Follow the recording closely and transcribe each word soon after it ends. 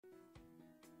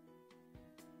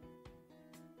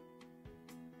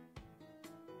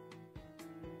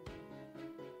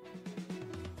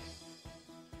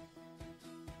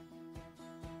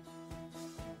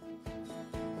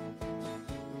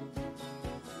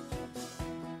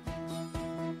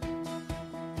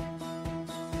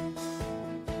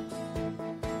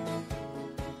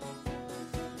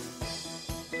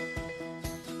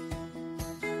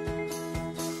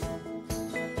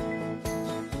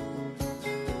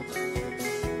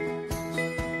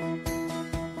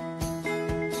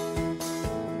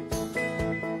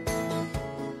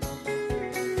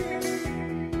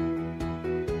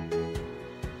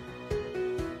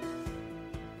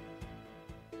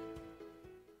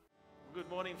Good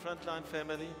morning, Frontline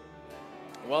family.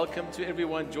 Welcome to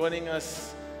everyone joining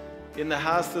us in the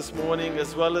house this morning,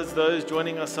 as well as those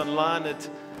joining us online at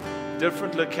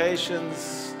different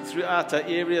locations throughout our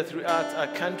area, throughout our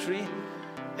country,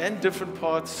 and different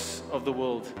parts of the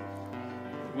world.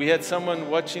 We had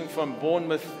someone watching from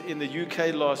Bournemouth in the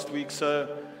UK last week,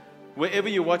 so wherever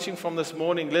you're watching from this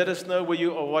morning, let us know where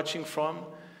you are watching from,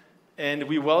 and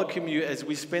we welcome you as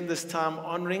we spend this time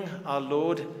honoring our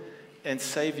Lord and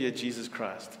Savior, Jesus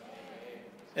Christ.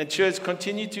 And church,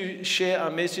 continue to share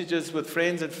our messages with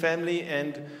friends and family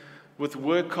and with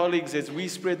work colleagues as we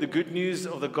spread the good news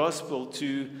of the gospel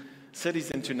to cities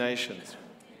and to nations.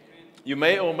 You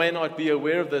may or may not be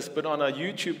aware of this, but on our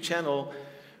YouTube channel,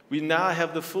 we now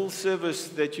have the full service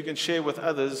that you can share with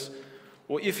others,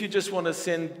 or if you just want to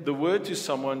send the word to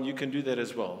someone, you can do that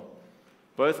as well.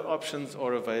 Both options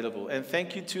are available. And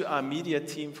thank you to our media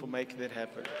team for making that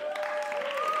happen.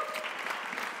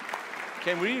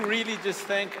 Can we really just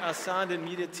thank our sound and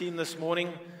media team this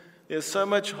morning? There's so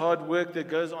much hard work that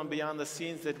goes on behind the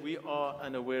scenes that we are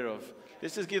unaware of.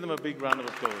 Let's just give them a big round of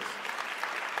applause.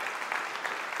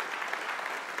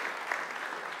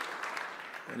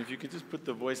 And if you could just put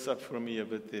the voice up for me a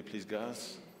bit there, please,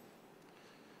 guys.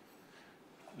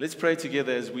 Let's pray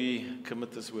together as we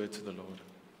commit this word to the Lord.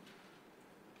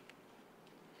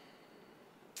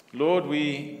 Lord,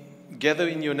 we gather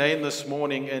in your name this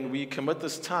morning and we commit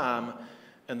this time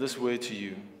and this word to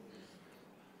you.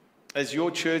 As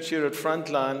your church here at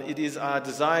Frontline, it is our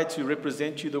desire to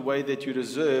represent you the way that you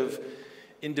deserve,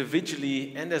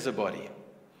 individually and as a body.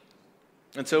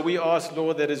 And so we ask,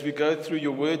 Lord, that as we go through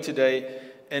your word today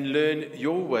and learn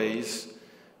your ways,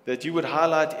 that you would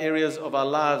highlight areas of our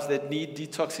lives that need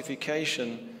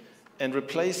detoxification and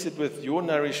replace it with your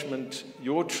nourishment,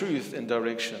 your truth and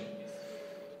direction.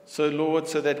 So, Lord,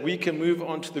 so that we can move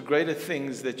on to the greater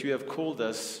things that you have called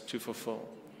us to fulfill.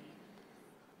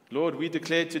 Lord, we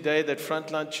declare today that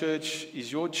Frontline Church is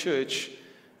your church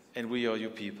and we are your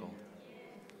people.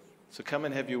 So come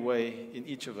and have your way in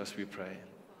each of us, we pray.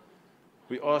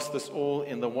 We ask this all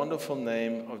in the wonderful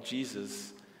name of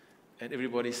Jesus. And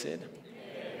everybody said,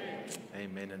 Amen.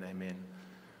 Amen and amen.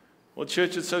 Well,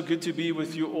 church, it's so good to be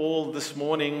with you all this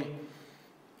morning.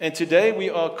 And today we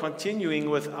are continuing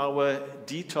with our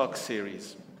detox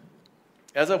series.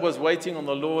 As I was waiting on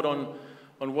the Lord on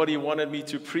what he wanted me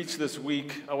to preach this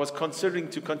week, I was considering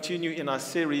to continue in our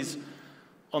series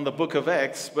on the book of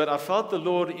Acts, but I felt the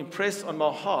Lord impress on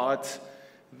my heart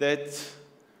that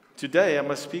today I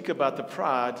must speak about the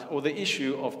pride or the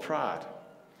issue of pride.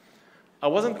 I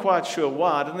wasn't quite sure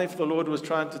why. I don't know if the Lord was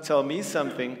trying to tell me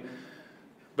something.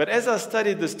 But as I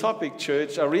studied this topic,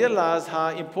 church, I realized how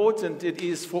important it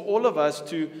is for all of us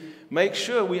to make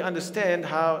sure we understand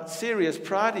how serious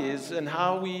pride is and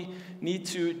how we need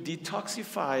to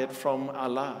detoxify it from our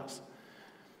lives.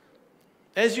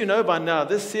 As you know by now,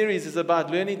 this series is about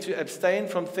learning to abstain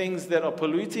from things that are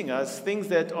polluting us, things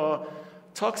that are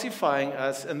toxifying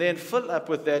us, and then fill up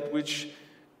with that which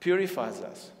purifies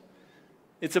us.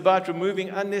 It's about removing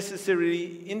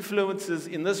unnecessary influences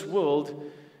in this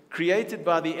world created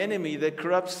by the enemy that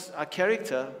corrupts our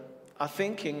character, our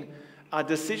thinking, our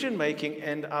decision-making,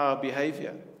 and our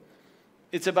behavior.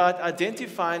 It's about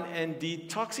identifying and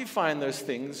detoxifying those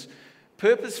things,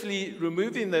 purposefully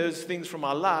removing those things from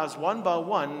our lives one by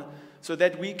one so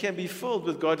that we can be filled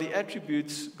with godly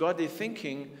attributes, godly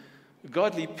thinking,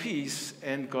 godly peace,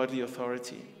 and godly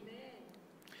authority.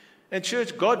 And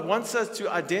church, God wants us to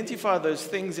identify those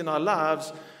things in our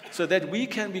lives so that we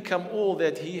can become all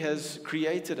that he has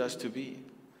created us to be.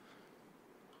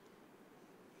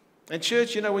 And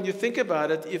church, you know, when you think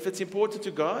about it, if it's important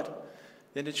to God,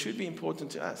 then it should be important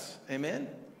to us. Amen?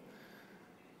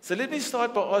 So let me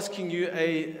start by asking you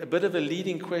a bit of a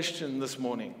leading question this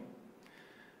morning.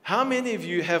 How many of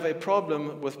you have a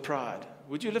problem with pride?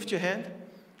 Would you lift your hand?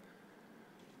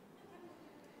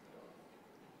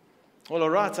 Well, all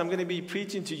right, I'm going to be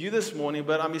preaching to you this morning,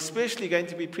 but I'm especially going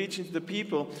to be preaching to the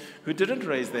people who didn't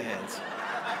raise their hands.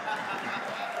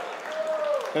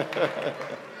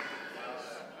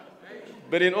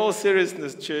 But in all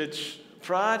seriousness, church,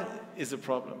 pride is a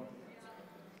problem.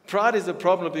 Pride is a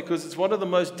problem because it's one of the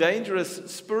most dangerous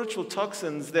spiritual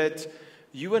toxins that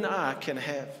you and I can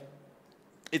have.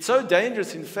 It's so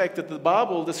dangerous, in fact, that the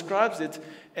Bible describes it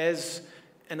as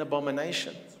an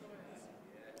abomination.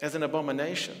 As an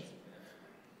abomination.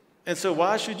 And so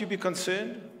why should you be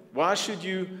concerned? Why should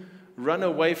you run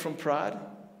away from pride?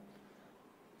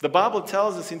 The Bible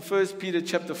tells us in 1 Peter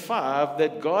chapter 5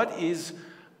 that God is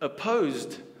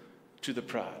opposed to the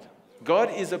proud.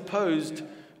 God is opposed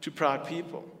to proud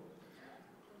people.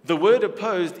 The word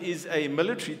opposed is a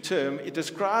military term. It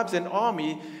describes an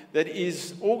army that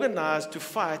is organized to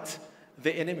fight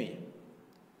the enemy.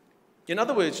 In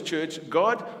other words, church,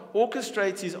 God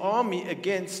orchestrates his army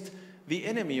against the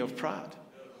enemy of pride.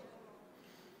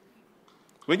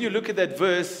 When you look at that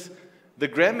verse, the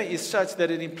grammar is such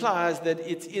that it implies that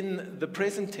it's in the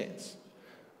present tense.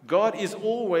 God is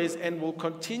always and will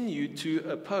continue to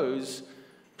oppose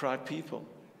pride people.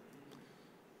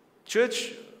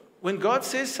 Church, when God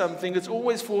says something, it's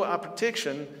always for our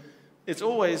protection. It's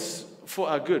always for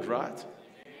our good, right?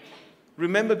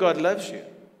 Remember, God loves you.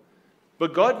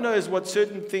 But God knows what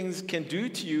certain things can do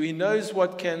to you. He knows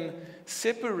what can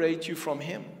separate you from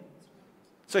him.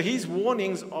 So his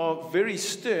warnings are very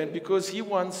stern because he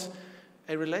wants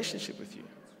a relationship with you.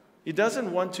 He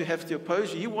doesn't want to have to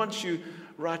oppose you. He wants you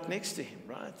right next to him,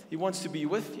 right? He wants to be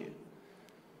with you.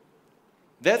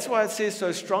 That's why it says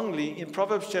so strongly in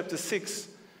Proverbs chapter 6,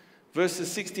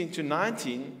 verses 16 to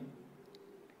 19,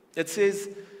 it says,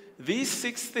 "These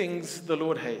 6 things the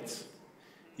Lord hates.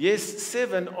 Yes,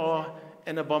 7 are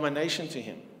an abomination to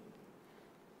him.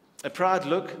 A proud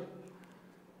look,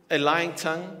 a lying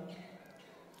tongue,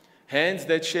 hands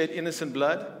that shed innocent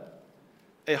blood,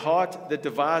 a heart that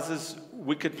devises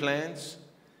wicked plans,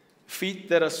 feet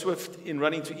that are swift in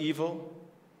running to evil,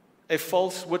 a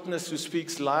false witness who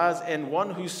speaks lies, and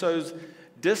one who sows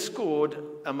discord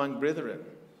among brethren."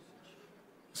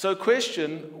 So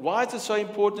question, why is it so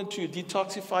important to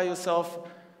detoxify yourself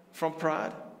from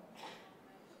pride?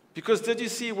 Because did you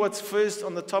see what's first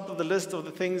on the top of the list of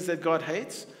the things that God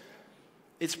hates?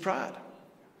 It's pride.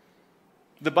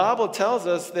 The Bible tells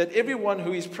us that everyone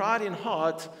who is proud in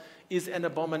heart is an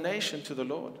abomination to the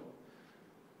Lord.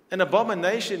 An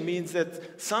abomination means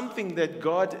that something that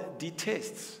God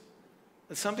detests.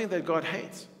 It's something that God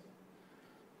hates.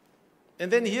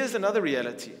 And then here's another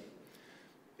reality.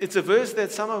 It's a verse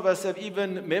that some of us have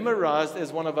even memorized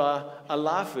as one of our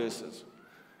life verses.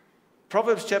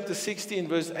 Proverbs chapter 16,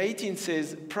 verse 18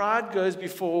 says, "Pride goes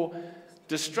before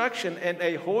destruction and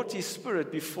a haughty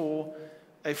spirit before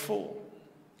a fall."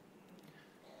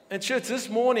 And church, this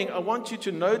morning I want you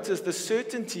to notice the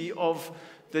certainty of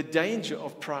the danger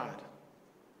of pride.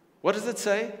 What does it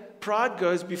say? Pride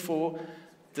goes before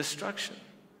destruction.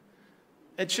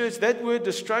 And church, that word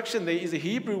destruction there is a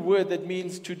Hebrew word that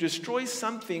means to destroy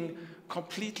something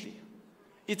completely.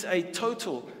 It's a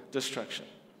total destruction.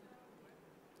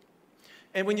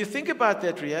 And when you think about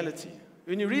that reality,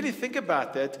 when you really think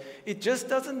about that, it just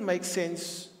doesn't make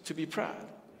sense to be proud.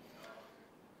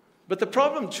 But the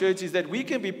problem, church, is that we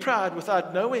can be proud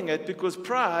without knowing it because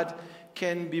pride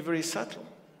can be very subtle.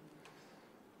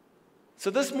 So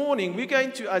this morning, we're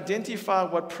going to identify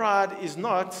what pride is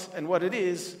not and what it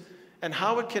is and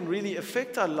how it can really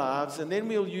affect our lives, and then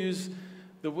we'll use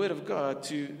the Word of God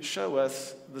to show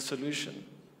us the solution.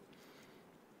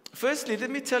 Firstly,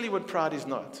 let me tell you what pride is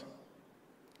not.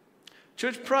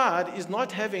 Church, pride is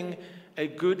not having a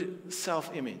good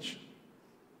self-image.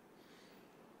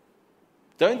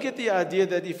 Don't get the idea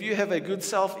that if you have a good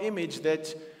self-image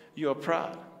that you are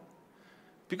proud.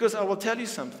 Because I will tell you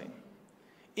something.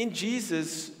 In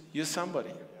Jesus, you're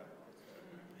somebody.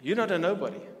 You're not a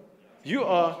nobody. You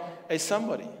are a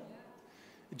somebody.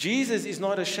 Jesus is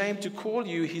not ashamed to call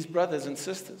you his brothers and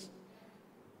sisters.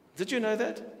 Did you know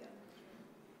that?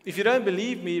 If you don't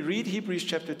believe me, read Hebrews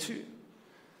chapter 2.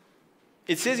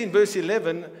 It says in verse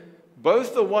 11,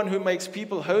 "Both the one who makes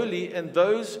people holy and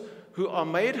those who are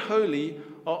made holy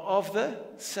are of the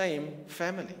same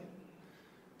family."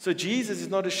 So Jesus is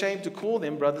not ashamed to call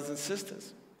them brothers and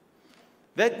sisters.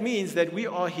 That means that we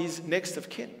are his next of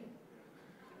kin.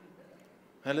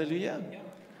 Hallelujah.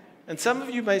 And some of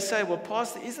you may say, "Well,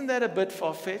 Pastor, isn't that a bit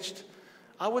far-fetched?"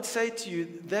 I would say to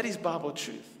you, that is Bible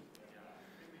truth.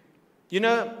 You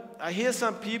know, I hear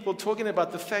some people talking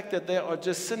about the fact that they are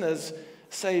just sinners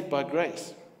saved by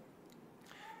grace.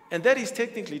 And that is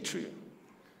technically true.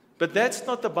 But that's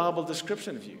not the Bible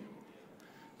description of you.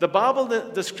 The Bible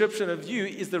description of you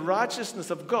is the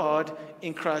righteousness of God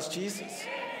in Christ Jesus.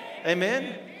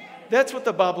 Amen? That's what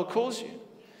the Bible calls you.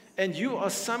 And you are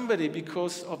somebody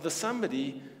because of the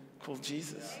somebody called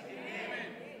Jesus.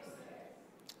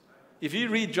 If you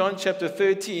read John chapter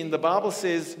 13, the Bible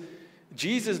says,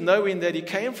 Jesus, knowing that he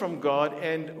came from God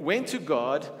and went to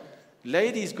God,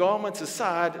 laid his garments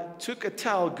aside, took a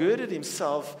towel, girded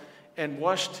himself, and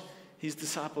washed his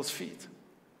disciples' feet.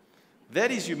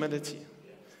 That is humility.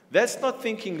 That's not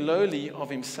thinking lowly of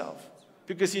himself,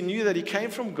 because he knew that he came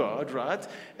from God, right?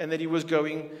 And that he was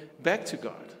going back to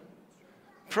God.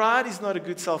 Pride is not a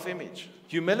good self-image.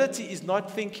 Humility is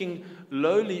not thinking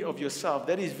lowly of yourself.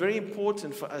 That is very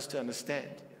important for us to understand.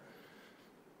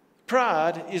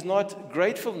 Pride is not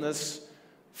gratefulness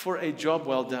for a job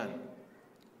well done.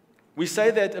 We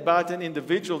say that about an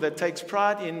individual that takes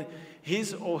pride in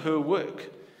his or her work,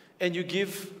 and you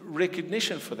give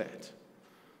recognition for that.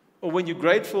 Or when you're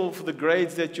grateful for the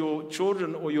grades that your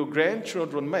children or your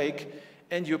grandchildren make,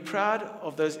 and you're proud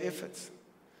of those efforts.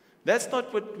 That's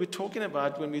not what we're talking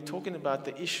about when we're talking about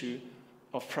the issue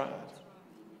of pride.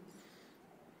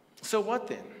 So what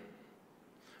then?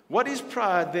 What is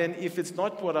pride then if it's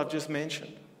not what I've just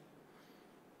mentioned?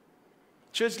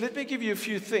 Church, let me give you a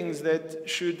few things that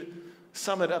should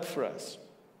sum it up for us.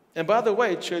 And by the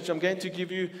way, church, I'm going to give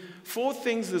you 4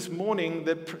 things this morning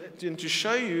to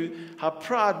show you how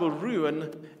pride will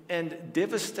ruin and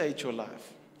devastate your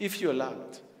life, if you allow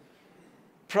it.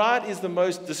 Pride is the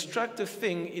most destructive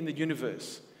thing in the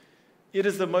universe. It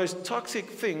is the most toxic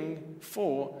thing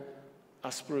for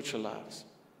our spiritual lives.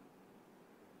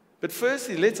 But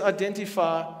firstly, let's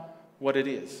identify what it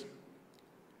is.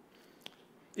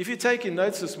 If you're taking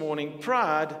notes this morning,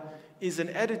 pride is an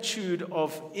attitude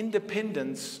of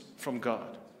independence from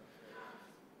God.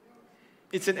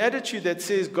 It's an attitude that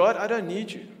says, God, I don't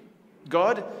need you.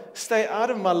 God, stay out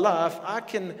of my life. I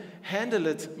can handle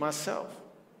it myself.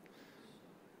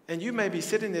 And you may be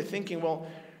sitting there thinking, well,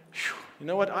 you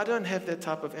know what? I don't have that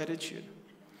type of attitude.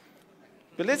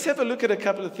 But let's have a look at a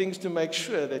couple of things to make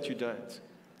sure that you don't.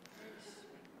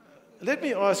 Let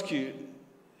me ask you,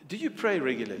 do you pray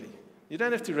regularly? You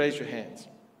don't have to raise your hands.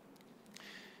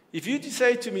 If you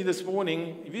say to me this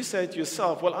morning, if you say to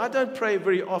yourself, well, I don't pray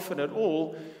very often at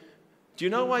all, do you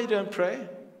know why you don't pray?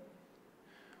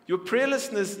 Your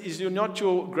prayerlessness is not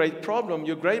your great problem.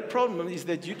 Your great problem is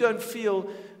that you don't feel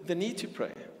the need to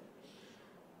pray.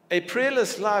 A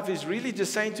prayerless life is really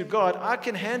just saying to God, I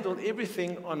can handle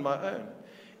everything on my own.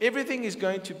 Everything is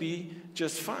going to be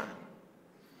just fine.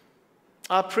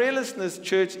 Our prayerlessness,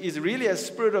 church, is really a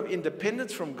spirit of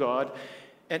independence from God.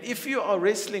 And if you are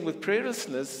wrestling with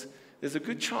prayerlessness, there's a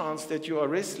good chance that you are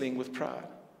wrestling with pride.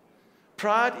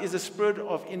 Pride is a spirit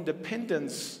of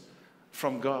independence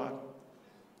from God.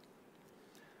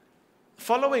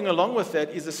 Following along with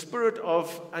that is a spirit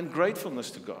of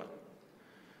ungratefulness to God.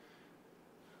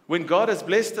 When God has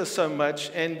blessed us so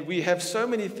much and we have so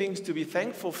many things to be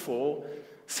thankful for,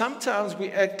 sometimes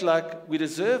we act like we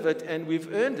deserve it and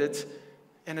we've earned it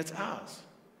and it's ours,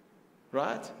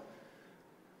 right?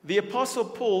 The Apostle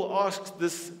Paul asked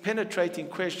this penetrating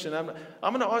question. I'm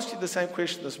going to ask you the same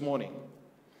question this morning.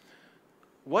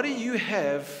 What do you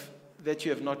have that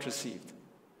you have not received?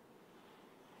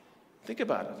 Think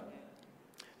about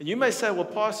it. And you may say, well,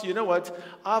 Pastor, you know what?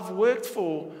 I've worked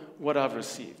for what I've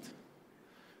received.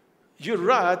 You're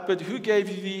right, but who gave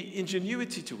you the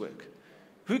ingenuity to work?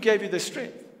 Who gave you the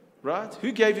strength, right?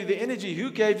 Who gave you the energy?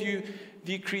 Who gave you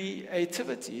the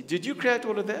creativity? Did you create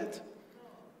all of that?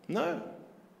 No.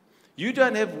 You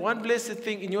don't have one blessed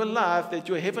thing in your life that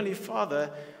your Heavenly Father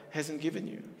hasn't given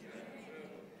you.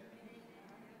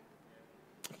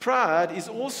 Pride is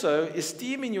also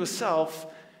esteeming yourself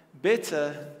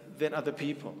better than other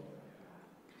people.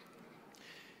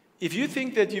 If you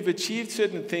think that you've achieved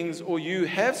certain things or you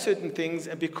have certain things,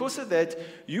 and because of that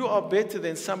you are better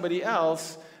than somebody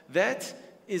else, that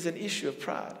is an issue of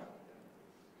pride.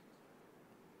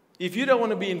 If you don't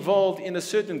want to be involved in a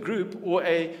certain group or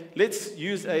let's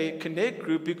use a connect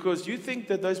group because you think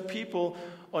that those people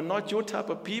are not your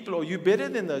type of people or you're better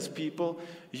than those people,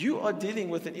 you are dealing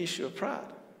with an issue of pride.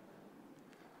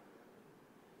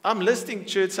 I'm listing,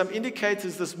 church, some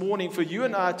indicators this morning for you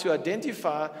and I to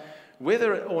identify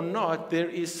whether or not there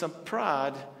is some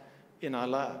pride in our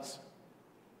lives.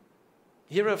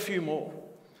 Here are a few more.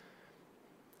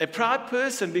 A proud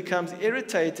person becomes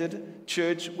irritated,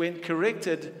 church, when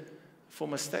corrected for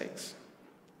mistakes.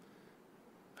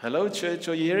 Hello, church,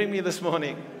 are you hearing me this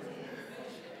morning?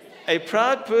 A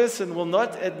proud person will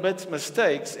not admit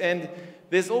mistakes, and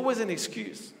there's always an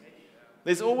excuse.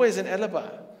 There's always an alibi.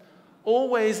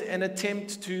 Always an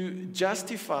attempt to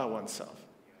justify oneself.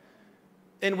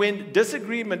 And when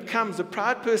disagreement comes, a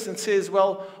proud person says,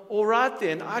 well, all right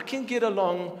then, I can get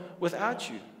along without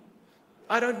you.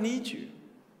 I don't need you.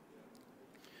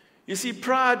 You see,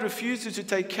 pride refuses to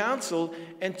take counsel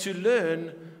and to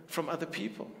learn from other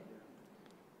people.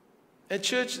 At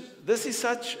church, this is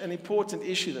such an important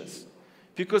issue,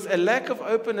 because a lack of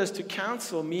openness to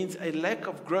counsel means a lack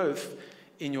of growth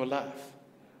in your life.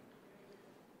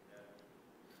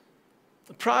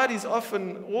 Pride is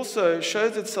often also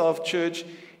shows itself, church,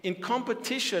 in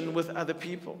competition with other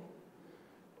people.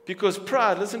 Because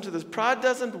pride, listen to this, pride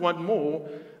doesn't want more.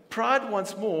 Pride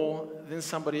wants more than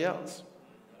somebody else.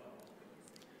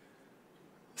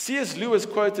 C.S. Lewis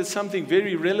quoted something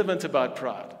very relevant about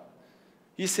pride.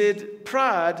 He said,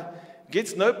 pride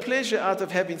gets no pleasure out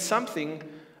of having something,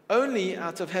 only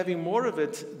out of having more of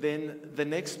it than the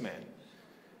next man.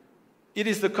 It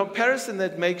is the comparison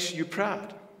that makes you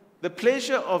proud, the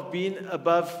pleasure of being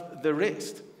above the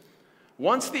rest.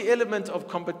 Once the element of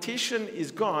competition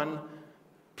is gone,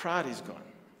 pride is gone.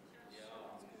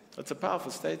 That's a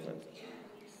powerful statement.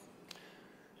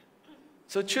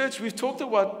 So, church, we've talked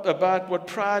about what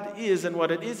pride is and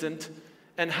what it isn't,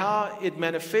 and how it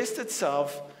manifests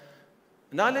itself.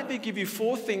 Now let me give you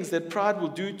 4 things that pride will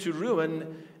do to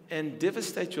ruin and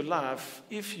devastate your life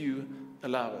if you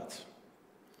allow it.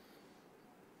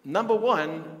 Number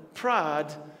 1,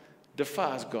 pride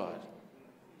defies God.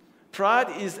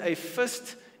 Pride is a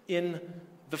fist in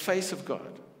the face of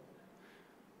God.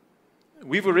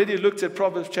 We've already looked at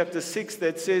Proverbs chapter 6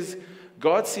 that says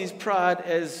God sees pride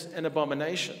as an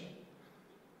abomination.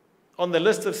 On the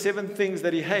list of 7 things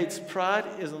that he hates, pride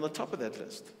is on the top of that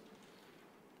list.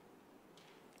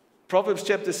 Proverbs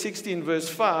chapter 16 verse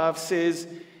 5 says,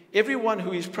 everyone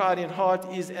who is proud in heart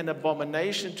is an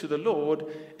abomination to the Lord,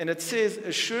 and it says,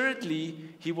 assuredly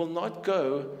he will not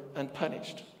go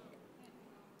unpunished.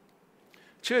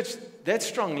 Church, that's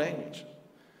strong language.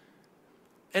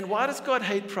 And why does God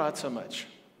hate pride so much?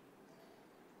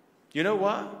 You know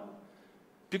why?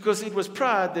 Because it was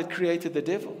pride that created the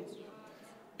devil.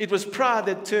 It was pride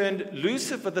that turned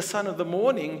Lucifer, the son of the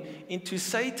morning, into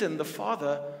Satan, the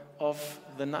father of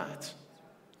the night.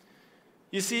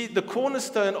 You see, the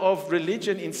cornerstone of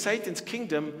religion in Satan's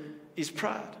kingdom is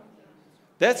pride.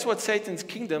 That's what Satan's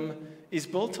kingdom is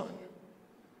built on.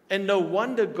 And no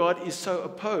wonder God is so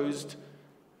opposed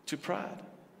to pride.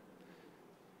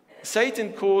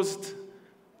 Satan caused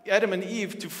Adam and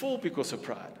Eve to fall because of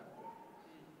pride.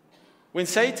 When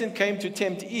Satan came to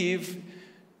tempt Eve,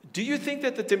 do you think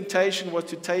that the temptation was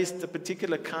to taste a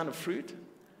particular kind of fruit?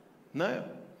 No.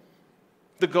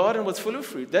 The garden was full of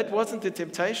fruit. That wasn't the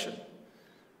temptation.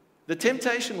 The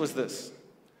temptation was this,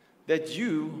 that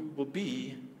you will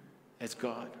be as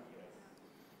God.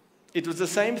 It was the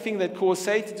same thing that caused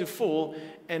Satan to fall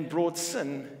and brought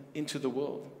sin into the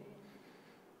world.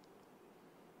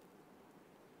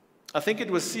 I think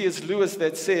it was C.S. Lewis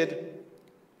that said,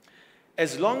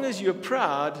 as long as you're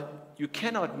proud, you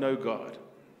cannot know God.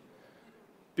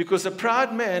 Because a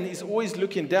proud man is always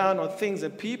looking down on things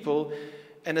and people,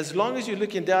 and as long as you're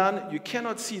looking down, you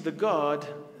cannot see the God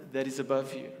that is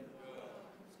above you.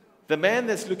 The man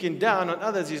that's looking down on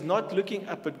others is not looking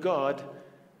up at God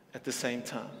at the same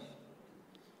time.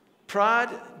 Pride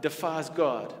defies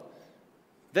God.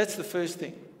 That's the first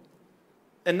thing.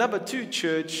 And number 2,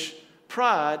 church,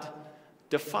 pride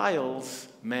defiles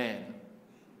man.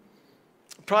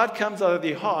 Pride comes out of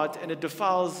the heart and it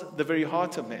defiles the very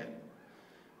heart of man.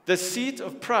 The seat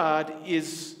of pride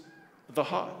is the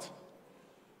heart.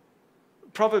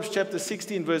 Proverbs chapter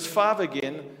 16 verse 5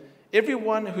 again,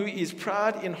 everyone who is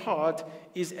proud in heart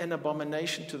is an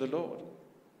abomination to the Lord.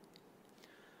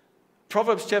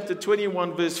 Proverbs chapter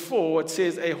 21 verse 4, it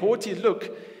says, a haughty look,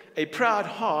 a proud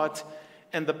heart,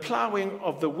 and the plowing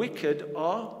of the wicked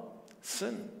are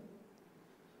sin.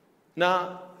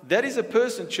 Now, that is a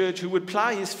person, church, who would plow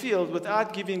his field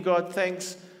without giving God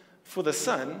thanks for the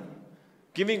sun,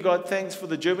 giving God thanks for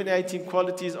the germinating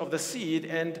qualities of the seed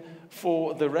and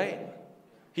for the rain.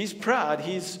 He's proud.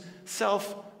 He's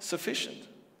self-sufficient.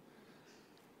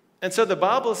 And so the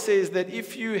Bible says that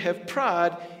if you have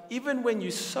pride, even when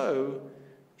you sow,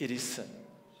 it is sin.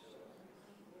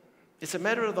 It's a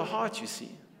matter of the heart, you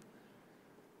see.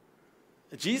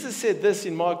 Jesus said this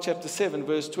in Mark chapter 7,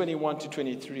 verse 21 to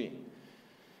 23.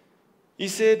 He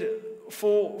said,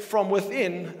 for from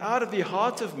within, out of the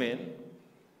heart of men,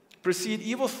 proceed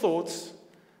evil thoughts,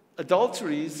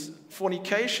 adulteries,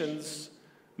 fornications,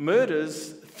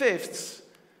 murders, thefts,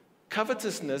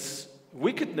 covetousness,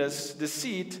 wickedness,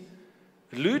 deceit,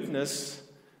 lewdness,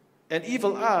 an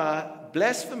evil eye,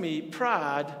 blasphemy,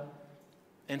 pride,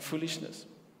 and foolishness.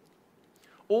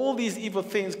 All these evil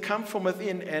things come from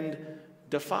within and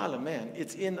defile a man.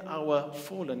 It's in our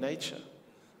fallen nature.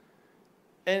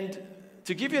 And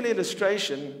to give you an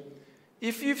illustration,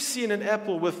 if you've seen an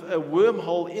apple with a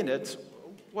wormhole in it,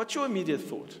 what's your immediate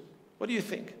thought? What do you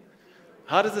think?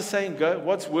 How does the saying go?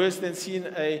 What's worse than seeing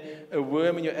a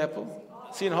worm in your apple?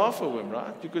 Seeing half a worm,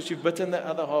 right? Because you've bitten the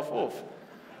other half off.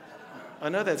 I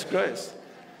know that's gross.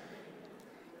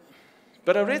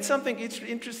 But I read something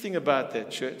interesting about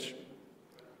that, church.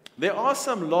 There are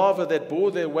some larvae that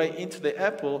bore their way into the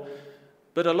apple,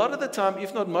 but a lot of the time,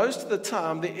 if not most of the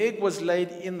time, the egg was laid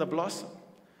in the blossom.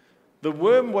 The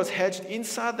worm was hatched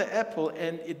inside the apple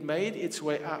and it made its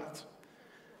way out.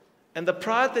 And the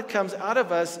pride that comes out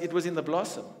of us, it was in the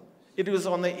blossom. It was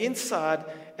on the inside,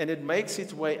 and it makes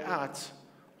its way out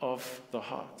of the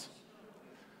heart.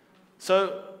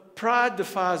 So pride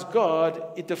defiles God,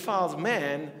 it defiles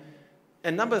man.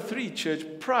 And number 3, church,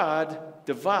 pride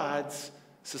divides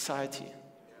society.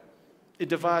 It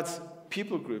divides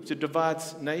people groups. It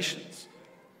divides nations.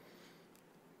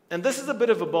 And this is a bit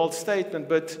of a bold statement,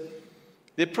 but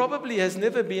there probably has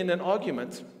never been an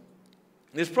argument.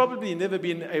 There's probably never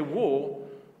been a war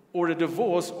or a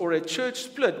divorce or a church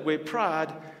split where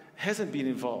pride hasn't been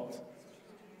involved.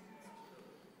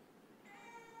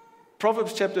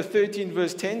 Proverbs chapter 13,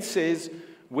 verse 10 says,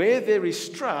 "Where there is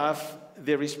strife,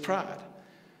 there is pride.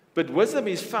 But wisdom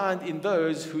is found in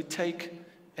those who take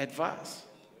advice."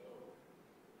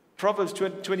 Proverbs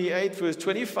 28, verse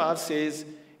 25 says,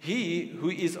 "He who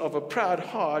is of a proud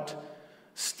heart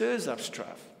stirs up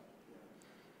strife."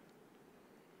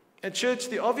 And church,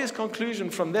 the obvious conclusion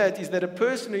from that is that a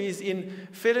person who is in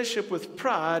fellowship with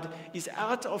pride is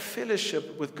out of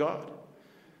fellowship with God.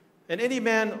 And any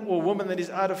man or woman that is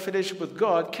out of fellowship with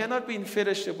God cannot be in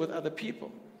fellowship with other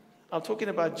people. I'm talking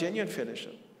about genuine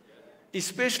fellowship,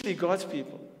 especially God's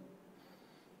people.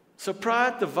 So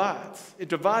pride divides. It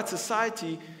divides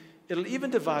society. It'll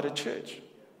even divide a church.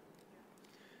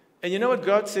 And you know what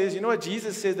God says? You know what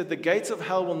Jesus says? That the gates of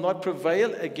hell will not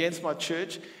prevail against my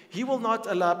church. He will not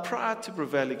allow pride to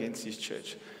prevail against his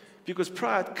church, because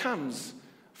pride comes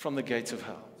from the gates of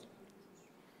hell.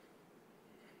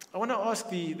 I want to ask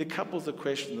the couples a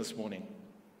question this morning.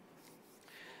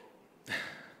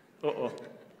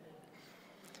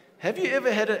 Have you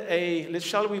ever had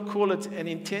shall we call it an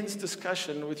intense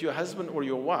discussion with your husband or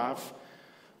your wife,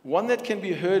 one that can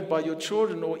be heard by your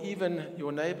children or even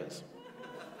your neighbors?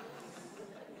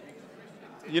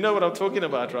 You know what I'm talking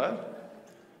about, right?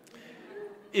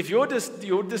 If your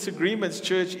disagreements,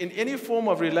 church, in any form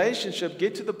of relationship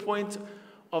get to the point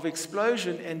of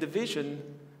explosion and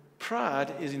division,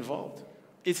 pride is involved.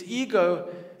 It's ego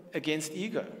against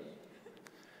ego.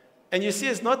 And you see,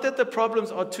 it's not that the problems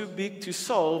are too big to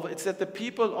solve, it's that the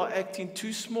people are acting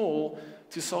too small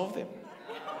to solve them.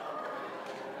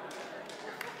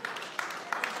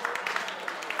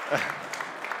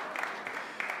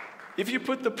 If you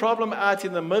put the problem out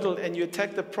in the middle and you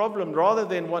attack the problem rather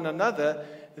than one another,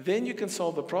 then you can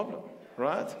solve the problem,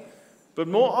 right? But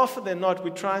more often than not,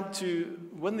 we're trying to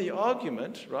win the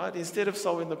argument, right, instead of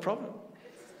solving the problem.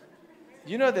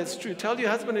 You know that's true. Tell your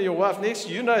husband or your wife next to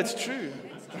you, you know it's true.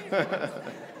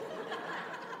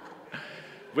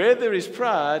 Where there is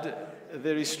pride,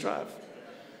 there is strife.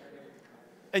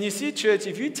 And you see, church,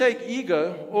 if you take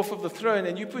ego off of the throne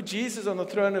and you put Jesus on the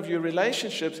throne of your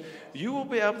relationships, you will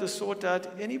be able to sort out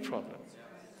any problem.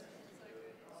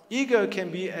 Ego can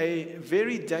be a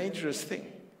very dangerous thing.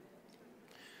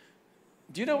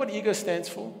 Do you know what ego stands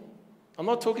for? I'm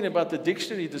not talking about the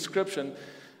dictionary description,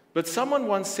 but someone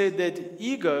once said that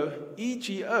ego,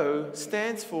 E-G-O,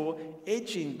 stands for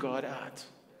edging God out.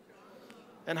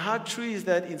 And how true is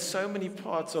that in so many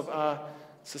parts of our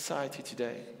society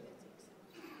today?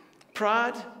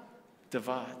 Pride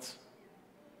divides.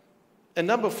 And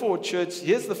number 4, church,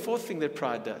 here's the 4th thing that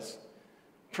pride does.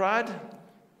 Pride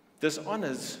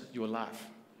dishonors your life.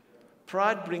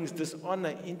 Pride brings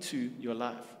dishonor into your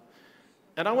life.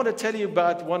 And I want to tell you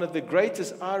about one of the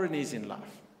greatest ironies in life.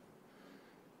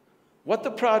 What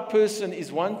the proud person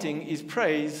is wanting is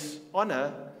praise,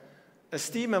 honor,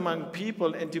 esteem among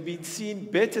people, and to be seen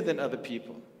better than other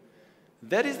people.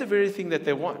 That is the very thing that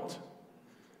they want.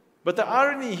 But the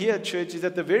irony here, church, is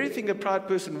that the very thing a proud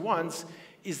person wants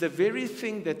is the very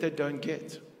thing that they don't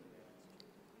get.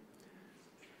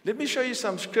 Let me show you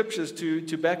some scriptures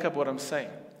to back up what I'm saying.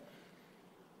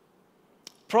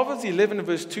 Proverbs 11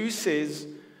 verse 2 says,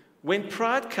 "When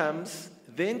pride comes,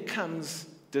 then comes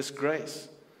disgrace.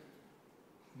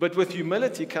 But with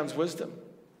humility comes wisdom."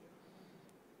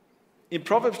 In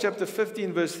Proverbs chapter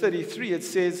 15 verse 33, it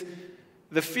says,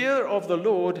 "The fear of the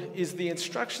Lord is the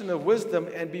instruction of wisdom,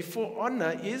 and before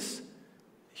honor is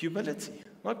humility,"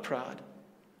 not pride.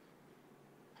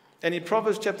 And in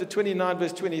Proverbs chapter 29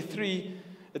 verse 23,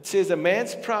 it says, "A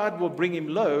man's pride will bring him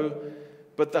low,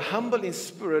 but the humble in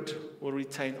spirit will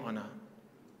retain honor."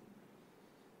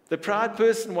 The proud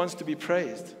person wants to be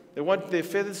praised. They want their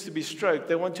feathers to be stroked.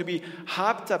 They want to be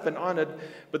hyped up and honored.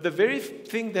 But the very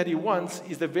thing that he wants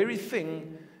is the very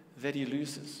thing that he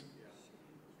loses.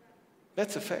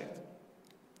 That's a fact.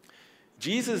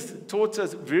 Jesus taught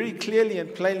us very clearly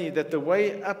and plainly that the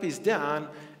way up is down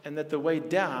and that the way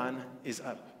down is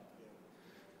up.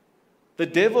 The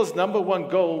devil's number one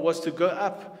goal was to go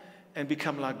up and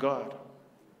become like God.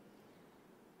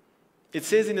 It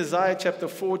says in Isaiah chapter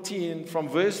 14 from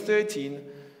verse 13,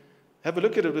 have a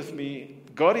look at it with me.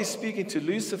 God is speaking to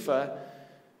Lucifer,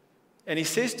 and he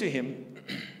says to him,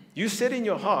 you said in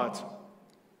your heart,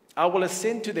 I will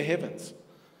ascend to the heavens.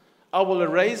 I will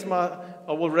raise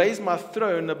my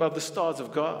throne above the stars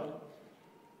of God.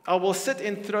 I will sit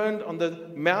enthroned on the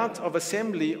mount of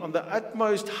assembly on the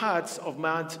utmost heights of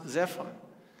Mount Zaphon.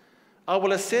 I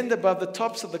will ascend above the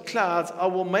tops of the clouds. I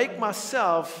will make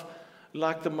myself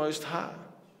like the Most High.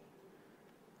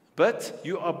 But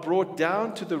you are brought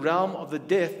down to the realm of the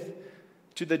dead,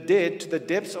 to the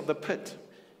depths of the pit.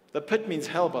 The pit means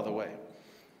hell, by the way.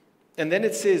 And then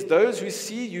it says, those who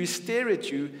see you stare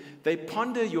at you, they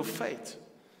ponder your fate.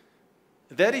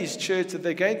 That is, church, that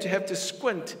they're going to have to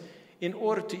squint in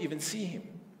order to even see him.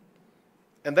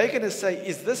 And they're going to say,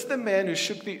 is this the man who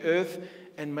shook the earth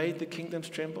and made the kingdoms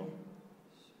tremble?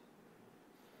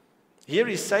 Here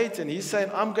is Satan. He's saying,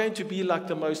 I'm going to be like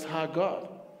the Most High God.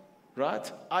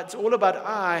 Right? It's all about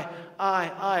I,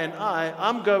 and I.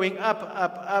 I'm going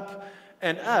up,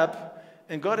 and up.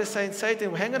 And God is saying,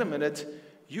 Satan, hang on a minute.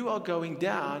 You are going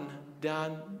down,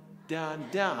 down, down,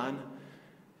 down.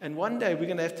 And one day we're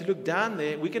going to have to look down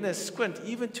there. We're going to squint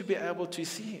even to be able to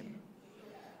see him.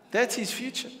 That's his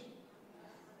future.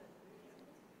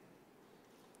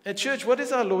 And church, what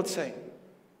is our Lord saying?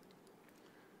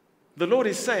 The Lord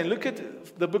is saying, look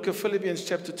at the book of Philippians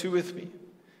chapter 2 with me.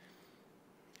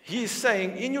 He is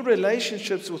saying, in your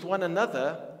relationships with one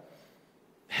another,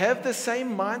 have the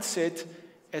same mindset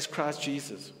as Christ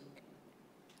Jesus,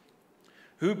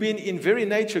 who being in very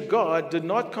nature God, did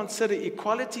not consider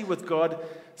equality with God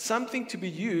something to be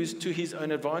used to his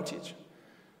own advantage.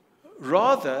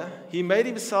 Rather, he made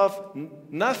himself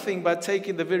nothing by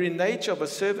taking the very nature of a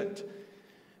servant,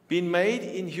 being made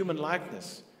in human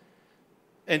likeness.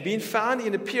 And being found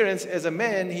in appearance as a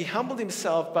man, he humbled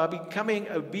himself by becoming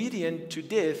obedient to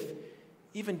death,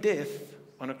 even death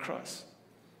on a cross.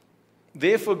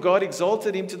 Therefore, God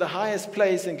exalted him to the highest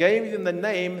place and gave him the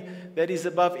name that is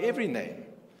above every name,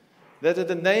 that at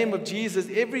the name of Jesus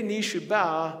every knee should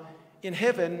bow in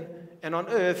heaven and on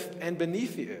earth and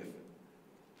beneath the earth,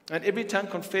 and every tongue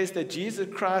confess that Jesus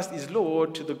Christ is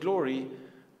Lord, to the glory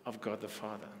of God the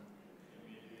Father.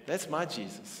 That's my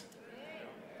Jesus.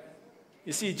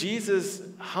 You see, Jesus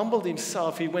humbled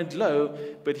himself. He went low,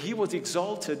 but he was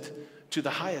exalted to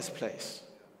the highest place.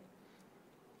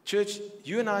 Church,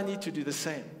 you and I need to do the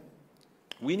same.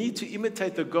 We need to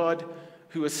imitate the God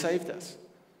who has saved us,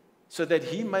 so that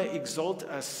he may exalt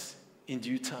us in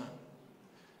due time.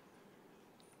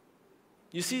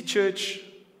 You see, church,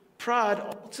 pride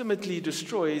ultimately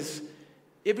destroys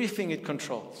everything it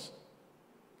controls.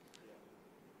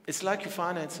 It's like your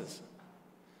finances.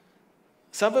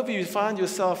 Some of you find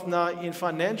yourself now in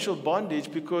financial bondage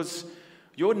because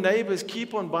your neighbors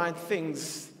keep on buying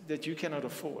things that you cannot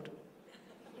afford.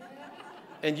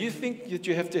 And you think that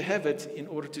you have to have it in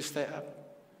order to stay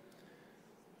up.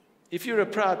 If you're a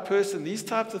proud person, these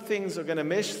types of things are going to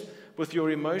mess with your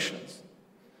emotions.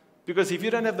 Because if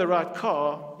you don't have the right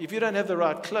car, if you don't have the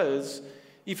right clothes,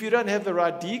 if you don't have the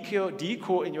right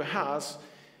decor in your house,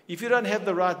 if you don't have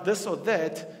the right this or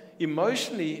that,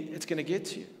 emotionally, it's going to get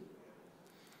to you.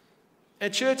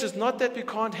 And church, it's not that we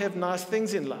can't have nice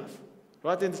things in life,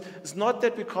 right? And it's not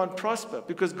that we can't prosper,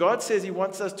 because God says he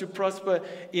wants us to prosper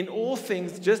in all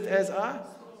things just as our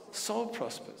soul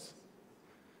prospers.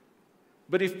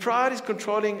 But if pride is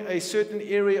controlling a certain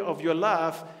area of your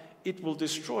life, it will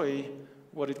destroy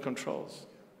what it controls.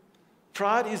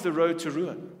 Pride is the road to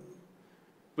ruin,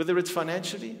 whether it's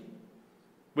financially,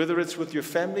 whether it's with your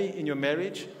family, in your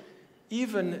marriage,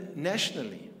 even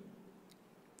nationally.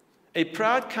 A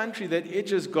proud country that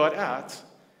edges God out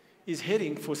is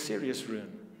heading for serious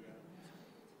ruin.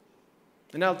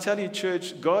 And I'll tell you,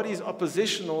 church, God is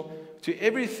oppositional to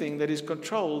everything that is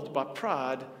controlled by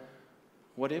pride,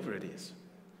 whatever it is.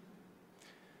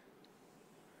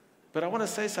 But I want to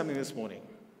say something this morning.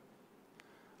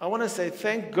 I want to say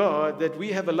thank God that we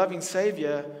have a loving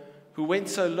Savior who went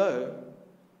so low,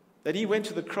 that he went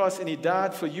to the cross and he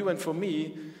died for you and for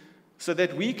me, so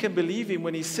that we can believe him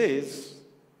when he says,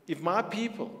 if my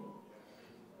people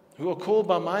who are called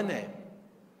by my name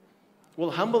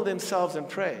will humble themselves and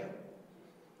pray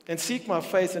and seek my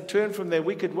face and turn from their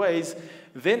wicked ways,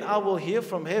 then I will hear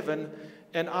from heaven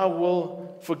and I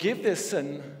will forgive their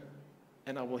sin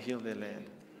and I will heal their land.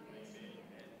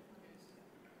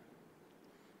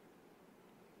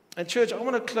 And church, I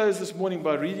want to close this morning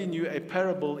by reading you a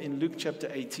parable in Luke chapter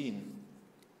 18.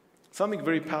 Something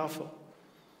very powerful.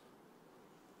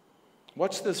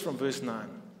 Watch this from verse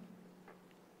 9.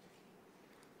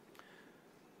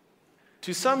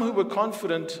 To some who were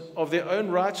confident of their own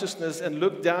righteousness and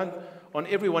looked down on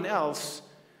everyone else,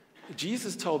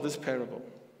 Jesus told this parable.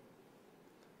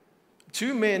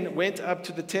 Two men went up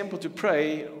to the temple to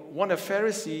pray, one a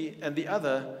Pharisee and the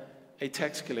other a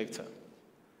tax collector.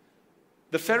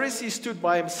 The Pharisee stood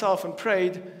by himself and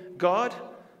prayed, God,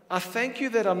 I thank you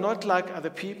that I'm not like other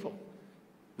people,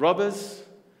 robbers,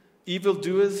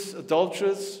 evildoers,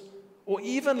 adulterers, or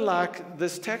even like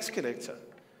this tax collector.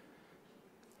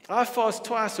 I fast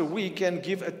twice a week and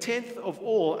give 1/10 of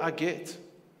all I get.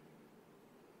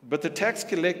 But the tax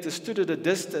collector stood at a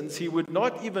distance. He would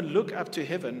not even look up to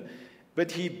heaven,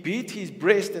 but he beat his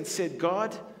breast and said,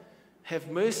 God, have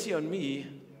mercy on me,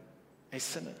 a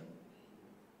sinner.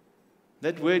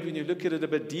 That word, when you look at it a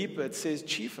bit deeper, it says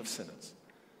chief of sinners.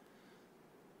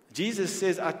 Jesus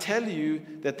says, I tell you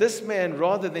that this man,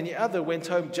 rather than the other, went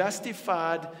home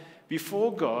justified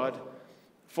before God.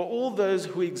 For all those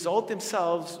who exalt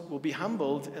themselves will be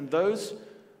humbled, and those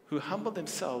who humble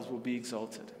themselves will be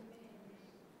exalted.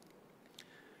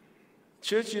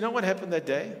 Church, you know what happened that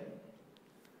day?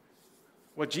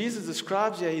 What Jesus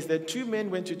describes here is that two men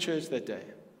went to church that day,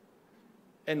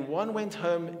 and one went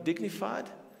home dignified,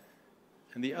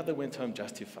 and the other went home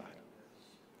justified.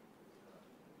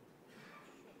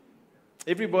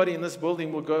 Everybody in this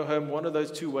building will go home one of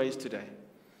those two ways today: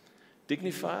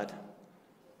 dignified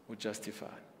or justified.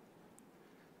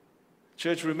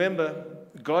 Church, remember,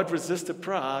 God resists the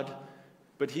proud,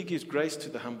 but he gives grace to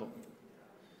the humble.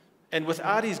 And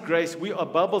without his grace, we are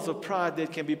bubbles of pride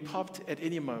that can be popped at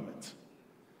any moment.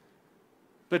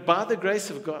 But by the grace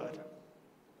of God,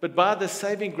 but by the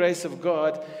saving grace of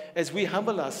God, as we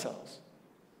humble ourselves,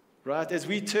 right, as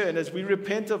we turn, as we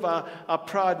repent of our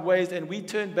proud ways and we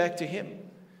turn back to him,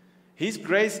 his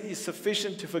grace is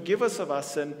sufficient to forgive us of our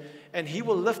sin, and he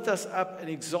will lift us up and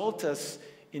exalt us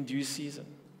in due season.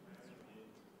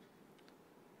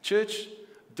 Church,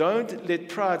 don't let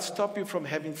pride stop you from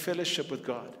having fellowship with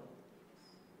God.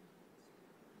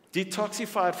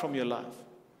 Detoxify it from your life.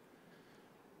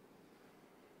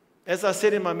 As I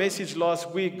said in my message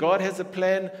last week, God has a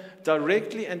plan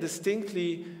directly and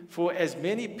distinctly for as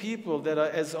many people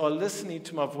as are listening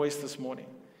to my voice this morning.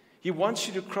 He wants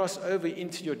you to cross over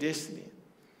into your destiny.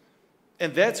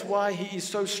 And that's why he is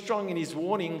so strong in his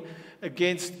warning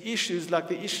against issues like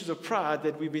the issues of pride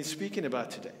that we've been speaking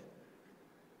about today.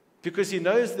 Because he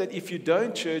knows that if you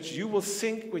don't, church, you will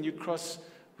sink when you cross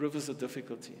rivers of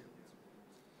difficulty.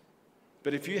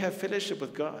 But if you have fellowship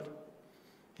with God,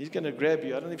 he's going to grab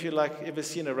you. I don't know if you've ever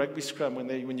seen a rugby scrum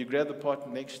when you grab the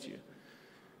partner next to you.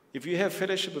 If you have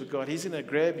fellowship with God, he's going to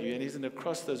grab you and he's going to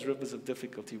cross those rivers of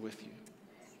difficulty with you.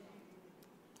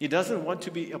 He doesn't want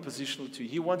to be oppositional to you.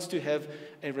 He wants to have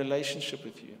a relationship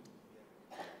with you.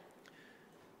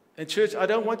 And church, I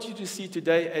don't want you to see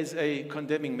today as a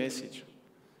condemning message.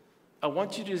 I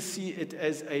want you to see it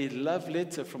as a love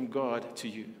letter from God to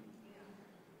you.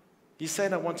 He's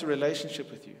saying, I want a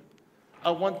relationship with you. I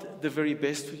want the very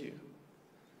best for you.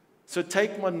 So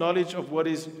take my knowledge of what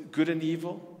is good and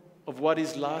evil, of what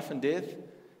is life and death,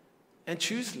 and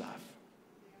choose life.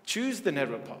 Choose the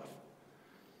narrow path.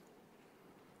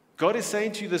 God is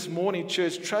saying to you this morning,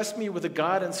 church, trust me with the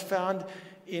guidance found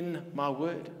in my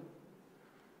word.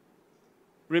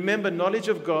 Remember, knowledge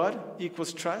of God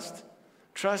equals trust.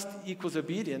 Trust equals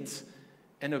obedience,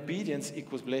 and obedience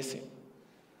equals blessing.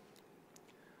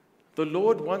 The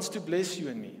Lord wants to bless you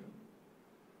and me.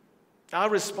 Our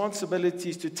responsibility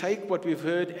is to take what we've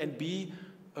heard and be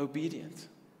obedient.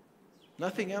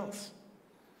 Nothing else.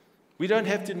 We don't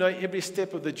have to know every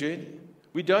step of the journey.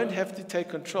 We don't have to take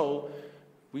control.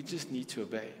 We just need to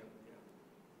obey.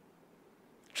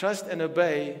 Trust and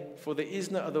obey, for there is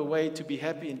no other way to be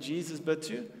happy in Jesus but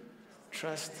to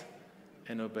trust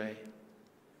and obey.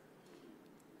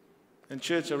 And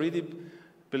church, I really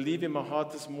believe in my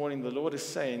heart this morning, the Lord is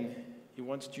saying he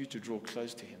wants you to draw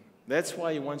close to him. That's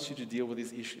why he wants you to deal with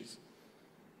these issues.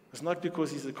 It's not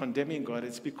because he's a condemning God,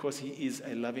 it's because he is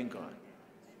a loving God.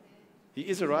 He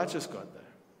is a righteous God, though.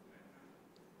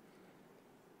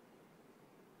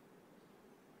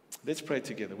 Let's pray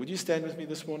together. Would you stand with me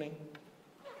this morning?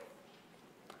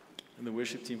 And the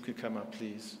worship team could come up,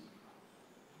 please.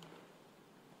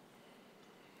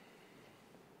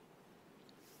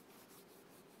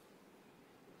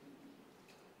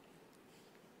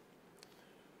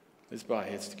 Let's bow our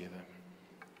heads together.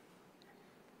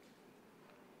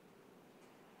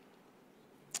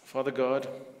 Father God,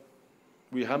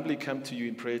 we humbly come to you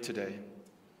in prayer today.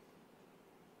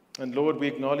 And Lord, we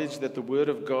acknowledge that the word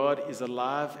of God is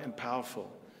alive and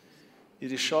powerful.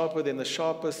 It is sharper than the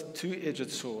sharpest two-edged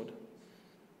sword,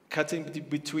 cutting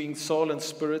between soul and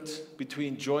spirit,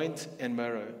 between joint and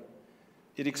marrow.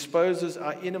 It exposes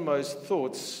our innermost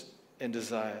thoughts and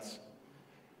desires.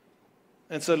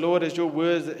 And so, Lord, as your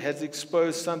word has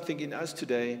exposed something in us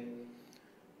today,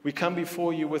 We come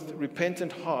before you with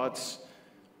repentant hearts,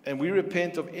 and we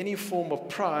repent of any form of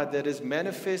pride that has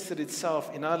manifested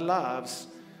itself in our lives,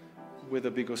 whether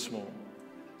big or small.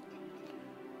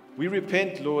 We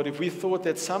repent, Lord, if we thought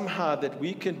that somehow that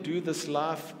we can do this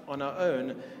life on our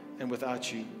own and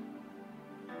without you.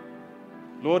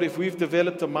 Lord, if we've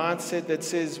developed a mindset that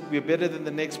says we're better than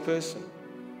the next person,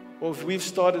 or if we've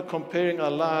started comparing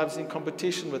our lives in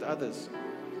competition with others,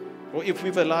 or if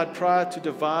we've allowed pride to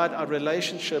divide our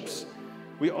relationships,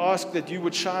 we ask that you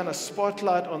would shine a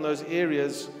spotlight on those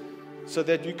areas so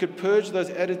that you could purge those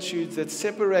attitudes that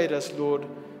separate us, Lord,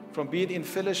 from being in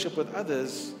fellowship with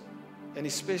others and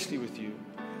especially with you.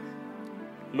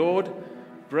 Lord,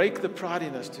 break the pride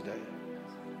in us today.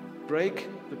 Break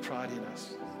the pride in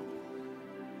us.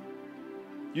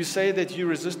 You say that you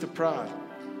resist the proud.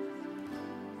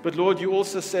 But Lord, you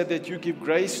also said that you give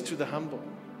grace to the humble.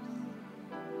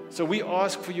 So we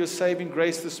ask for your saving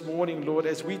grace this morning, Lord,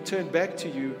 as we turn back to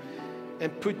you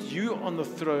and put you on the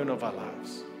throne of our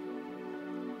lives.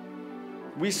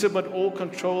 We submit all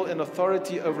control and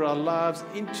authority over our lives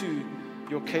into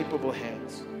your capable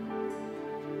hands.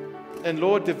 And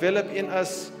Lord, develop in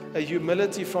us a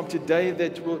humility from today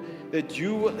that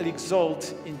you will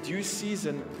exalt in due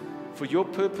season for your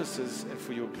purposes and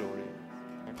for your glory.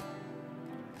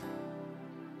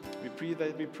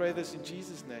 We pray this in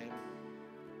Jesus' name.